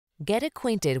Get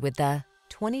acquainted with the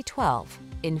 2012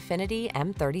 INFINITI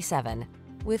M37.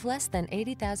 With less than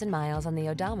 80,000 miles on the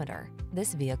odometer,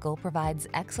 this vehicle provides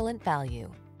excellent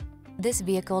value. This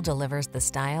vehicle delivers the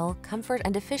style, comfort,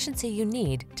 and efficiency you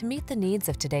need to meet the needs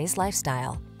of today's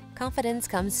lifestyle. Confidence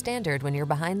comes standard when you're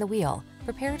behind the wheel,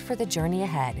 prepared for the journey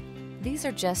ahead. These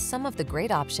are just some of the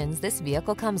great options this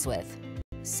vehicle comes with: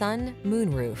 sun,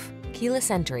 moonroof,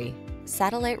 keyless entry,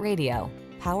 satellite radio,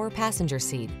 power passenger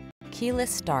seat,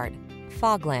 keyless start,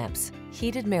 fog lamps,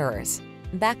 heated mirrors,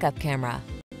 backup camera,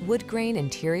 wood grain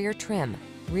interior trim,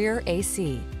 rear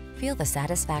AC. Feel the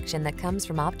satisfaction that comes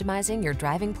from optimizing your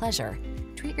driving pleasure.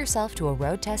 Treat yourself to a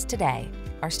road test today.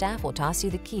 Our staff will toss you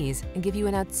the keys and give you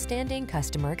an outstanding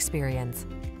customer experience.